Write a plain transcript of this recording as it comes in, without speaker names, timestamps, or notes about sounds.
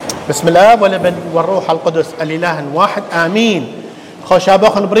بسم الله والابن والروح القدس الإله واحد آمين.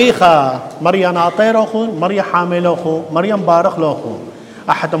 خوشابوخن بريخة مريا ناطيروخن مريا حاملوخن مريا مبارك لوخن.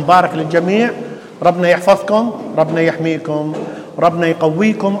 أحد مبارك للجميع. ربنا يحفظكم، ربنا يحميكم، ربنا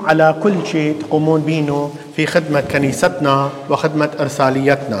يقويكم على كل شيء تقومون بينه في خدمة كنيستنا وخدمة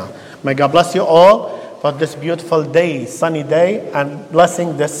إرساليتنا. May God bless you all for this beautiful day, sunny day, and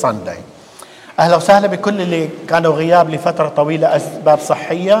blessing this Sunday. أهلا وسهلا بكل اللي كانوا غياب لفترة طويلة أسباب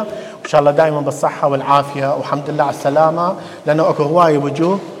صحية، وإن شاء الله دائما بالصحة والعافية، والحمد لله على السلامة، لأنه أكو هواية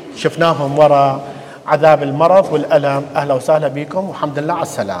وجوه شفناهم وراء عذاب المرض والألم. أهلا وسهلا بكم والحمد لله على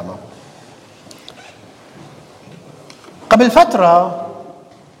السلامة. قبل فترة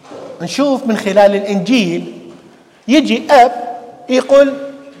نشوف من خلال الإنجيل يجي أب يقول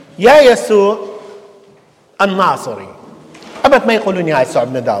يا يسوع الناصري. أبد ما يقولون يا يسوع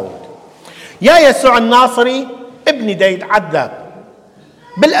ابن داود. يا يسوع الناصري ابني دا يتعذب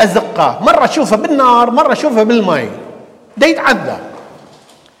بالأزقة، مرة شوفه بالنار مرة شوفه بالماء، دا يتعذب.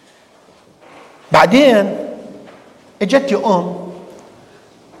 بعدين اجت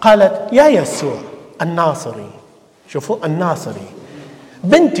قالت يا يسوع الناصري، شوفوا الناصري،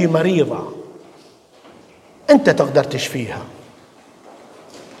 بنتي مريضة أنت تقدر تشفيها.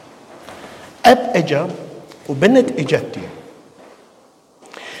 أب اجا وبنت اجتي،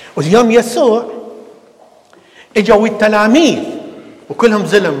 واليوم يسوع اجوا التلاميذ وكلهم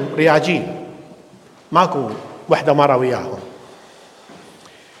زلم رياجين، ماكو وحده مره وياهم.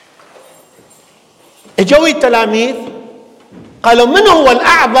 اجوا التلاميذ قالوا من هو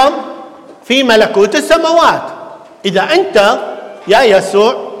الاعظم في ملكوت السماوات؟ اذا انت يا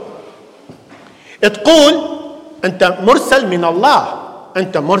يسوع تقول انت مرسل من الله،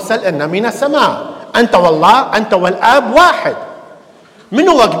 انت مرسل ان من السماء، انت والله انت والاب واحد، من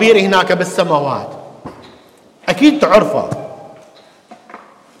هو كبير هناك بالسماوات؟ أكيد تعرفه.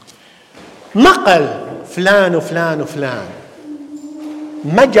 ما قال فلان وفلان وفلان،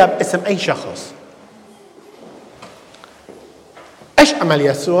 ما جاب اسم أي شخص. إيش عمل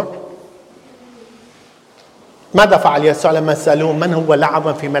يسوع؟ ماذا فعل يسوع لما سألوه من هو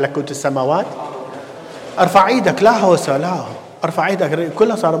الأعظم في ملكوت السماوات؟ ارفع ايدك. لا هو لا ارفع ايدك،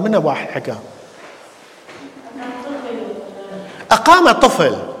 كلها صار منه واحد حكى. أقام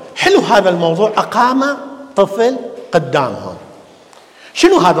طفل. حلو هذا الموضوع، أقام طفل قدامهم.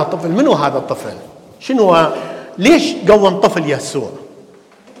 شنو هذا الطفل؟ منو هذا الطفل؟ شنو ليش قوم طفل يسوع؟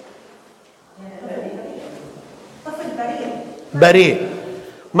 طفل بريء.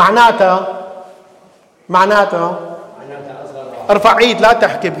 معناته ارفع ايد، لا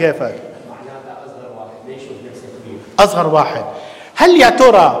تحكي بكيفك. معناته أصغر واحد، ما يشوف نفسه كبير. أصغر واحد. هل يا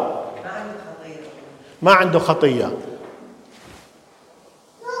ترى ما عنده خطية؟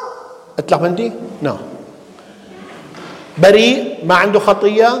 اطلع بندي؟ نو. بريء ما عنده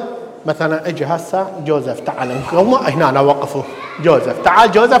خطية. مثلا اجي هسه جوزيف تعال هنا، أنا وقفه جوزيف،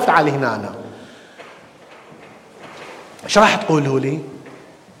 تعال جوزيف تعال هنا. ايش راح تقولوا لي؟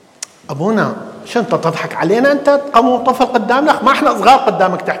 ابونا شو انت تضحك علينا؟ انت تقوم طفل قدامنا؟ ما احنا صغار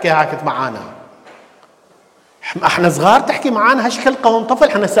قدامك تحكي هاك معانا؟ احنا صغار تحكي معانا هالشكل قوم طفل؟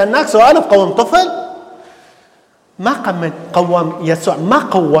 احنا سألناك سؤال بقوم طفل؟ ما قوم يسوع، ما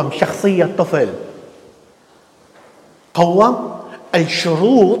قوم شخصية طفل، قوم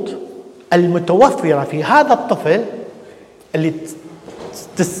الشروط المتوفرة في هذا الطفل اللي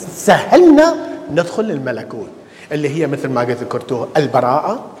تسهلنا ندخل الملكوت، اللي هي مثل ما قلت ذكرتوه: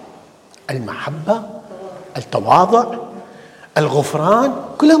 البراءة، المحبة، التواضع، الغفران،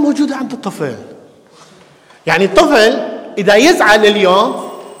 كلها موجودة عند الطفل. يعني الطفل إذا يزعل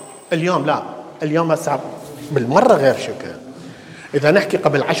اليوم لا، اليوم هسه بالمرة غير شكل. إذا نحكي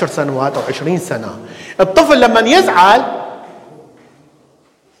قبل 10 سنوات أو 20 سنة، الطفل لما يزعل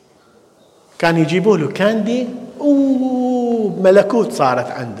كان يجيبوا له كاندي ملكوت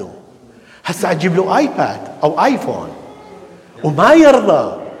صارت عنده. هسه تجيب له آيباد أو آيفون وما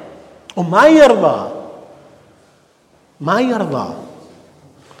يرضى.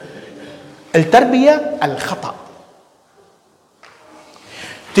 التربية الخطأ.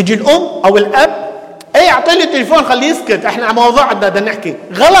 تجي الأم أو الأب اعطي لي التليفون خليه يسكت، احنا على موضوعنا بدنا نحكي.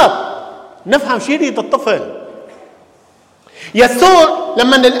 غلط. نفهم شو يريد الطفل. يسوع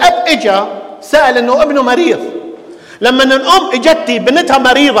لما الاب اجا سأل انه ابنه مريض، لما الام اجتي بنتها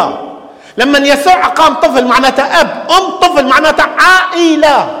مريضة، لما يسوع اقام طفل معناته اب، طفل معناته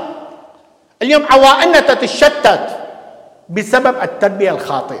عائلة. اليوم عوائلنا تتشتت بسبب التربية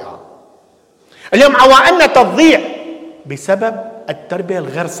الخاطئة. اليوم عوائلنا تضيع بسبب التربية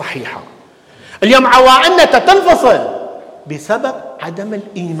الغير صحيحة. اليوم عوائلنا تنفصل بسبب عدم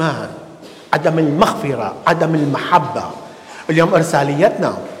الإيمان، عدم المغفرة، عدم المحبة. اليوم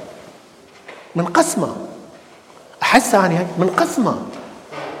إرساليتنا منقسمة. أحس أنا منقسمة،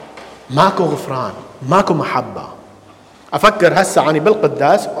 ماكو غفران، ماكو محبة. أفكر هسه أنا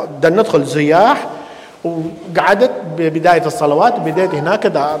بالقداس بدنا ندخل زياح، وقعدت ببداية الصلوات بديت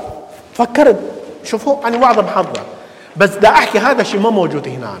هناك فكرت شوفوا أنا وعظة محضر، بس دا أحكي هذا الشيء ما موجود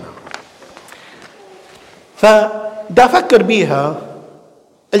هنا أنا. فدا أفكر بيها.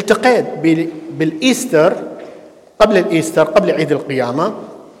 التقيت بالإيستر، قبل الإيستر، قبل عيد القيامة،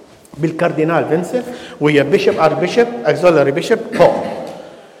 بالكاردينال فينسنت ويا بيشب أربيشب أكزولاري بيشب بول.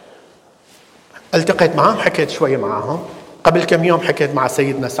 التقيت معهم، حكيت شوية معهم. قبل كم يوم حكيت مع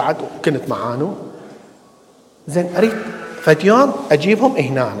سيدنا سعد وكنت معانه. زين أريد فد يوم أجيبهم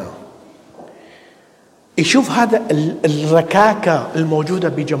هنا يشوف هذا الركاكة الموجودة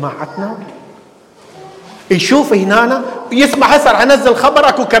بجماعتنا، يشوف هنا يسمع. هسه راح انزل خبر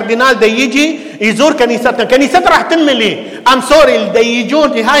اكو كاردينال دا يجي يزور كنيستنا، كنيستنا راح تنملي. ام سوري اللي دا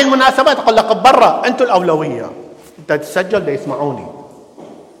يجون في هاي المناسبات اقول لك برا، انتم الاولويه. انت تسجل دا يسمعوني،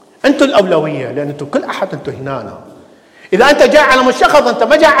 انتم الاولويه، لان انتم كل احد انتم هنا. اذا انت جاي على مشخص انت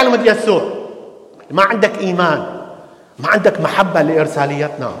ما جاي على مد يسوع، ما عندك ايمان، ما عندك محبه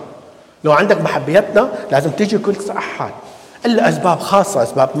لارساليتنا. لو عندك محبيتنا لازم تيجي كل احد، الا اسباب خاصه،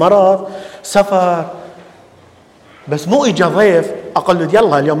 اسباب مرض، سفر. بس مو اجى ضيف اقول له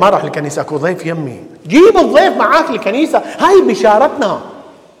يلا اليوم ما راح الكنيسه، اكو ضيف يمي، جيب الضيف معاك الكنيسه. هاي بشارتنا.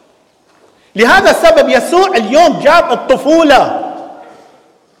 لهذا السبب يسوع اليوم جاب الطفوله.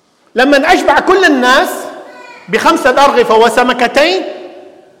 لما اشبع كل الناس ب5 أرغفة وسمكتين،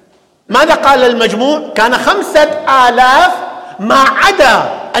 ماذا قال المجموع؟ كان 5000 ما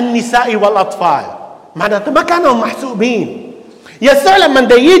عدا النساء والاطفال. معناته ما كانوا محسوبين. يسوع لما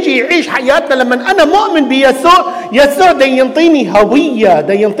دا يجي يعيش حياتنا، لما أنا مؤمن بيسوع، يسوع دا ينطيني هوية،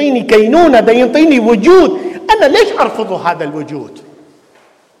 دا ينطيني كينونة، دا ينطيني وجود. أنا ليش أرفض هذا الوجود؟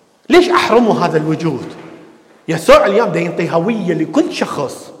 ليش أحرمه هذا الوجود؟ يسوع اليوم دا ينطي هوية لكل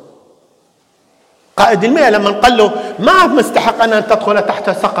شخص. قائد المئة لما قال له ما مستحق أن تدخل تحت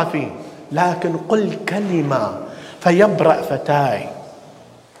سقفي، لكن قل كلمة فيبرأ فتاي.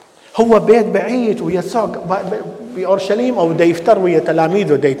 هو بيت بعيد ويسوع بأورشليم أو دا يفتر ويا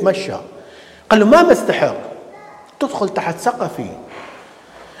تلاميذه دا يتمشى، قال له ما مستحق تدخل تحت سقفي.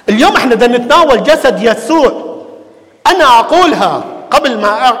 اليوم احنا دا نتناول جسد يسوع، أنا أقولها قبل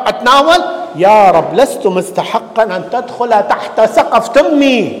ما أتناول: يا رب لست مستحقا أن تدخل تحت سقف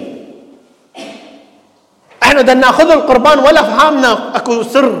تمي. احنا دا ناخذ القربان ولا فهمنا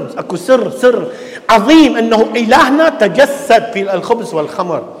اكو سر عظيم، انه إلهنا تجسد في الخبز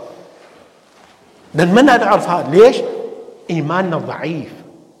والخمر. من نعرف هذا؟ ليش؟ إيماننا ضعيف،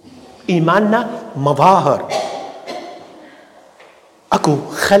 إيماننا مظاهر، أكو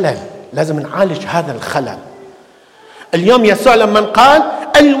خلل، لازم نعالج هذا الخلل. اليوم يسوع لما قال: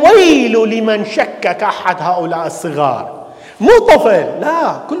 الويل لمن شكك أحد هؤلاء الصغار، مو طفل،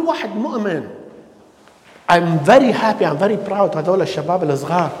 لا، كل واحد مؤمن. I'm very happy, I'm very proud. هذول الشباب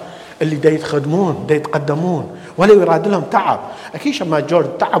الصغار اللي دا يتخدمون، دا يتقدمون، ولا يراد لهم تعب. أكيد شما جورج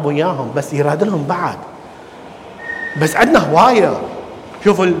تعب وياهم، بس يراد لهم بعد. بس عندنا هواية.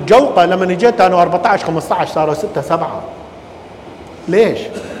 شوفوا الجوقة لما اجيت أنا 14 15 صاروا 6 7. ليش؟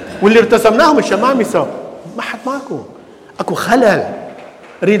 واللي ارتسمناهم الشمامسة ما حد ماكو، أكو خلل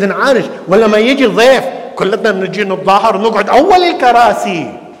نريد نعالج. ولا ما يجي ضيف كلنا نجي نتظاهر ونقعد أول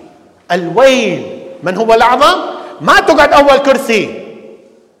الكراسي. الويل من هو الأعظم؟ ما تقعد أول كرسي.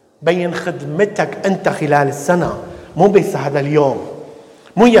 بين خدمتك أنت خلال السنة، مو بس هذا اليوم.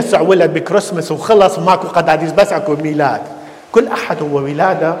 مو يسوع ولد بكريسماس وخلص وماكو قداديس، بس اكو ميلاد. كل أحد هو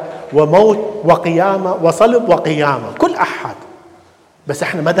ولادة وموت وقيامة وصلب وقيامة، كل أحد. بس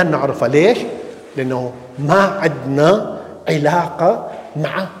احنا ما نعرفه. ليش؟ لأنه ما عندنا علاقة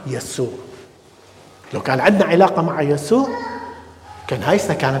مع يسوع. لو كان عندنا علاقة مع يسوع كان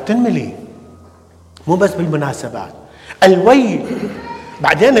هايسة كانت تنملي، مو بس بالمناسبات. الويل.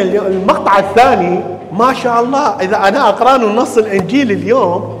 بعدين المقطع الثاني ما شاء الله، إذا أنا أقرأ نص الإنجيل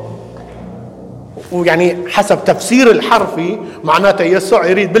اليوم، ويعني حسب تفسير الحرفي معناته يسوع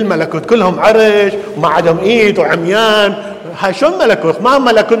يريد بالملكوت كلهم عرش وما عندهم إيد وعميان. هاي شو الملكوت؟ ما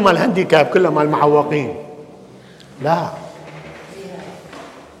ملكوت مال هانديكاب كله مال معوقين، لا،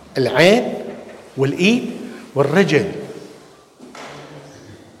 العين والإيد والرجل،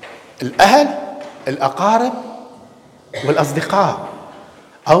 الأهل، الأقارب والأصدقاء،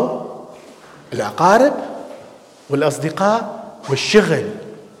 أو الأقارب والأصدقاء والشغل.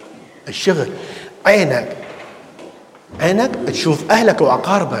 عينك تشوف أهلك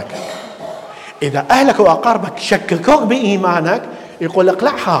وأقاربك. إذا أهلك وأقاربك شككوك بإيمانك يقول لك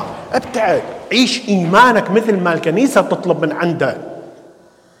لا، ابتعد، عيش إيمانك مثل ما الكنيسة تطلب من عندك.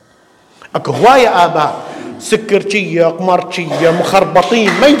 اكو هواية اباء سكرجية قمرجية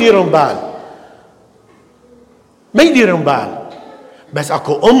مخربطين ما يديرون بال، بس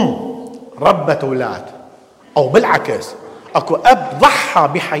اكو ربت اولاد، او بالعكس اكو اب ضحى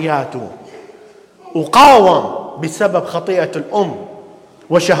بحياته وقاوم بسبب خطيئة الام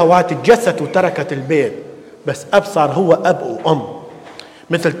وشهوات الجسد وتركت البيت، بس اب صار هو اب وام.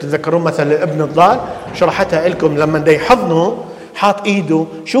 مثل تذكرون مثل الابن الضال شرحتها لكم لما دا يحضنه حاط ايده،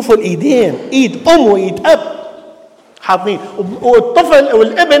 شوفوا الايدين، ايد ام وايد اب حاطين، والطفل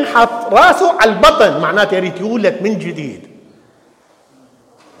والابن حاط راسه على البطن، معناته يريد يولد من جديد.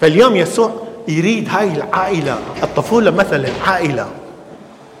 فاليوم يسوع يريد هاي العائلة، الطفولة مثل العائلة،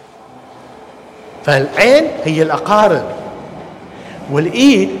 فالعين هي الأقارب،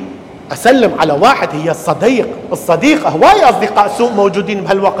 والإيد أسلم على واحد هي الصديقة. هواي أصدقاء سوء موجودين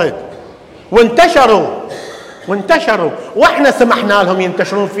بهالوقت وانتشروا وإحنا سمحنا لهم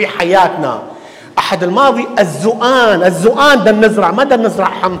ينتشرون في حياتنا. أحد الماضي الزؤان دا نزرع، ما دا نزرع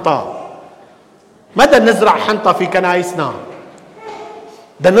حنطة، ما دا نزرع حنطة في كنايسنا،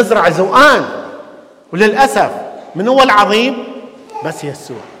 دا نزرع زؤان. وللأسف من هو العظيم؟ بس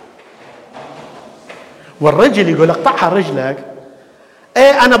يسوع. والرجل يقول اقطعها رجلك،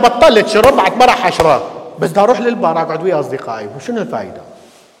 ايه انا بطلت شرب بعد ما راح اشرب، بس دا اروح للبار اقعد ويا اصدقائي، وشنو الفائده؟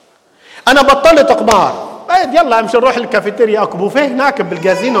 انا بطلت قمار، ايه يلا امشي نروح الكافيتيريا اكو بوفيه هناك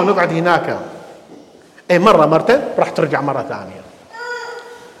بالكازينو ونقعد هناك، ايه مره مرتين راح ترجع مره ثانيه.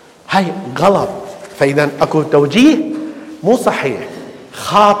 هاي غلط. فاذا اكو توجيه مو صحيح،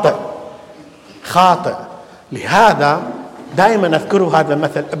 خاطئ. لهذا دائما اذكره هذا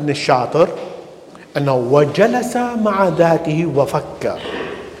مثل ابن الشاطر، انه وجلس مع ذاته وفكر.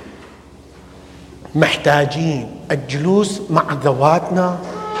 محتاجين الجلوس مع ذواتنا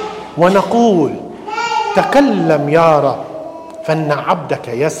ونقول تكلم يا رب فإن عبدك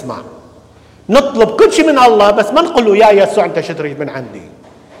يسمع. نطلب كل شيء من الله، بس ما نقول له يا يسوع انت شو تريد من عندي،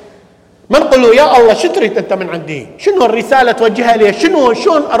 ما نقول له يا الله شو تريد انت من عندي، شنو الرساله توجهها لي،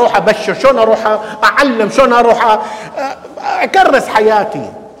 شلون اروح ابشر، شلون اروح اعلم، شلون اروح اكرس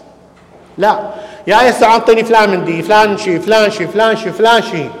حياتي. لا، يا يسوع اعطيني فلان من دي، فلان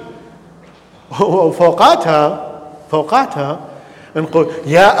شيء. وفوقاتها نقول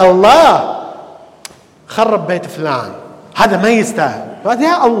يا الله خرب بيت فلان، هذا ما يستاهل، هذا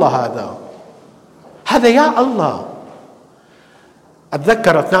يا الله، هذا يا الله.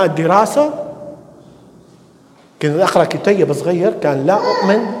 أتذكر أثناء الدراسة كنت أقرأ كتيب صغير كان لا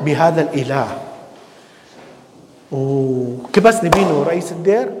أؤمن بهذا الإله، وكبسني بينه رئيس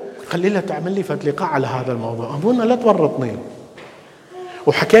الدير، خلي له تعمل لي لقاء على هذا الموضوع، أبونا لا تورطني.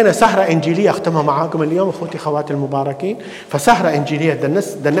 وحكينا سهرة إنجيلية أختمها معاكم اليوم أخوتي خواتي المباركين. فسهرة إنجيلية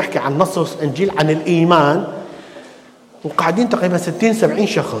بدنا نحكي عن نص إنجيل عن الإيمان، وقاعدين تقريبا 60-70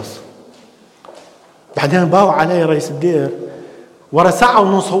 شخص. بعدين باوع علي رئيس الدير ورا ساعة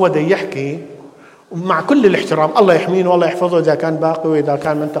ونص هو دا يحكي، ومع كل الاحترام الله يحميه والله يحفظه إذا كان باقي، وإذا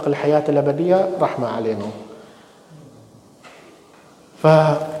كان منتقل الحياة الأبدية رحمة علينا.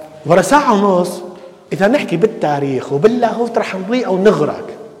 فورا ساعة ونص إذا نحكي بالتاريخ وباللاهوت رح نضيع ونغرق.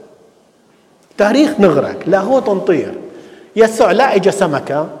 تاريخ نغرق، لاهوت نطير. يسوع لا إجا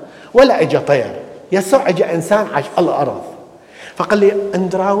سمكة ولا إجا طير، يسوع إجا إنسان عاش على الأرض. فقال لي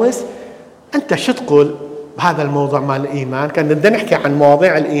أندراوس أنت شو تقول بهذا الموضوع مال الإيمان؟ كان بدنا نحكي عن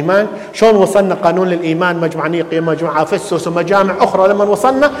مواضيع الإيمان، شلون وصلنا قانون الإيمان، مجمع نيقيا مجمع أفسس ومجامع أخرى، لما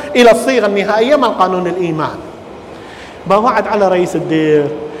وصلنا إلى الصيغة النهائية مال قانون الإيمان. بوعد على رئيس الدير،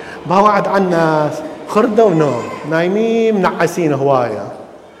 بوعد على الناس، خردة ونوم، نايمين منعسين هواية.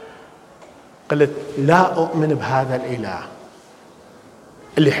 قلت لا أؤمن بهذا الإله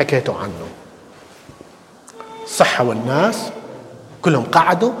اللي حكيته عنه. صحوا الناس كلهم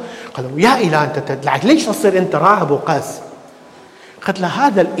قعدوا قالوا يا إله أنت تدلعك، ليش تصير أنت راهب وقس؟ قلت له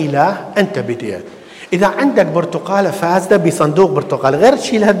هذا الإله أنت بديت، إذا عندك برتقالة فاسدة بصندوق برتقال غير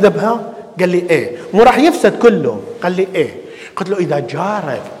تشيلها تذبها؟ قال لي إيه. مو راح يفسد كله؟ قال لي إيه. قلت له إذا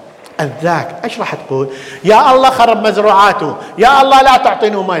جارك الذاك ايش راح تقول؟ يا الله خرب مزروعاته، يا الله لا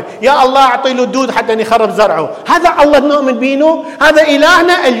تعطينه مال، يا الله اعطي له دود حتى يخرب زرعه. هذا الله نؤمن بينه، هذا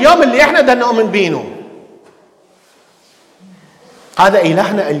إلهنا اليوم اللي احنا بدنا نؤمن بينه، هذا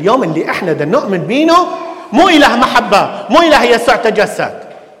إلهنا اليوم اللي احنا بدنا نؤمن بينه. مو إله محبة، مو إله يسوع تجسد،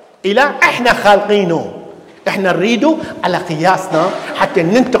 إله احنا خالقينه، احنا نريده على قياسنا حتى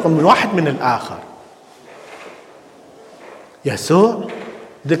ننتقم من واحد من الآخر. يسوع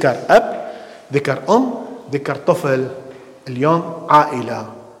ذكر أب، ذكر أم، ذكر طفل، اليوم عائلة.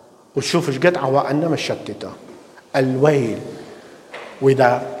 وشوف ايش قد عوائلنا مشتتة. الويل.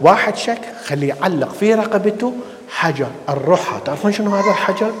 وإذا واحد شك خليه يعلق في رقبته حجر الرحى. تعرفون شنو هذا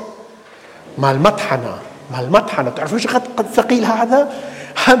الحجر؟ مال مطحنة تعرفون شو قد ثقيل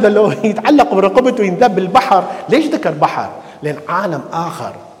هذا لو يتعلق برقبته ويندب بالبحر. ليش ذكر بحر؟ لأن عالم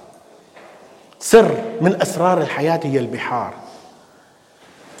آخر، سر من أسرار الحياة هي البحار.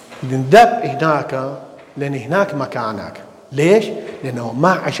 نندب هناك لأن هناك مكانك. ليش؟ لأنه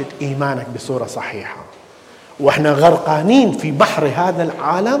ما عشت إيمانك بصورة صحيحة، وإحنا غرقانين في بحر هذا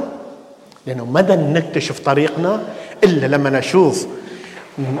العالم، لأنه مدى نكتشف طريقنا إلا لما نشوف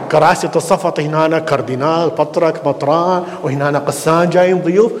كراسة الصفط هنا كاردينال بطرك بطران، وهنا قسان جايين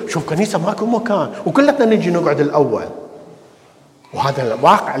ضيوف. شوف كنيسة ماكو مكان وكلنا نجي نقعد الأول. وهذا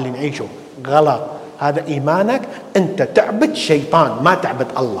الواقع اللي نعيشه غلط. هذا إيمانك، أنت تعبد شيطان ما تعبد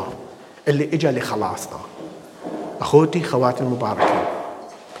الله اللي إجا لخلاصنا. أخوتي خواتي المباركين،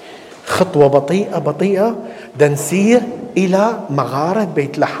 خطوة بطيئة دنسير إلى مغارة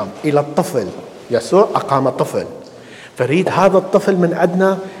بيت لحم، إلى الطفل. يسوع أقام طفل، فريد هذا الطفل من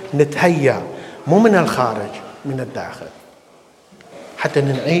عندنا نتهيأ، مو من الخارج، من الداخل، حتى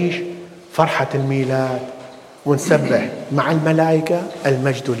نعيش فرحة الميلاد ونسبح مع الملائكة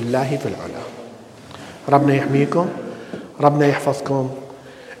المجد لله في العلا. ربنا يحميكم، ربنا يحفظكم.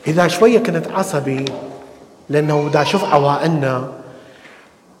 إذا شوية كنت عصبي لأنه دا شوف عوائلنا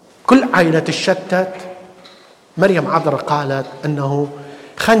كل عائلة الشتت، مريم عذراء قالت أنه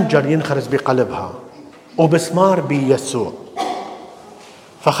خنجر ينخرز بقلبها وبسمار بيسوع،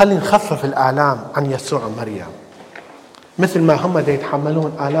 فخلي نخفف الآلام عن يسوع ومريم. مثل ما هم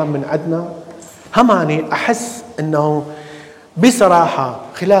يتحملون آلام من عندنا، هماني أحس أنه بصراحة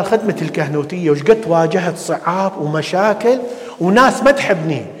خلال خدمتي الكهنوتية وشقد واجهت صعاب ومشاكل وناس ما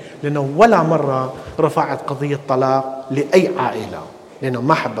تحبني، لأنه ولا مرة رفعت قضية طلاق لأي عائلة، لأنه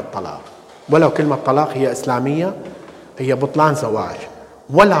ما حب الطلاق. ولو كلمة طلاق هي إسلامية، هي بطلان زواج.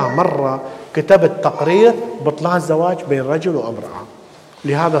 ولا مرة كتبت تقرير بطلان زواج بين رجل وامرأة.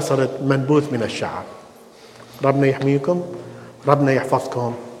 لهذا صرت منبوذ من الشعب. ربنا يحميكم، ربنا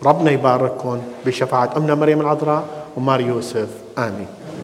يحفظكم، ربنا يبارككم بشفاعة أمنا مريم العذراء ومار يوسف. آمين.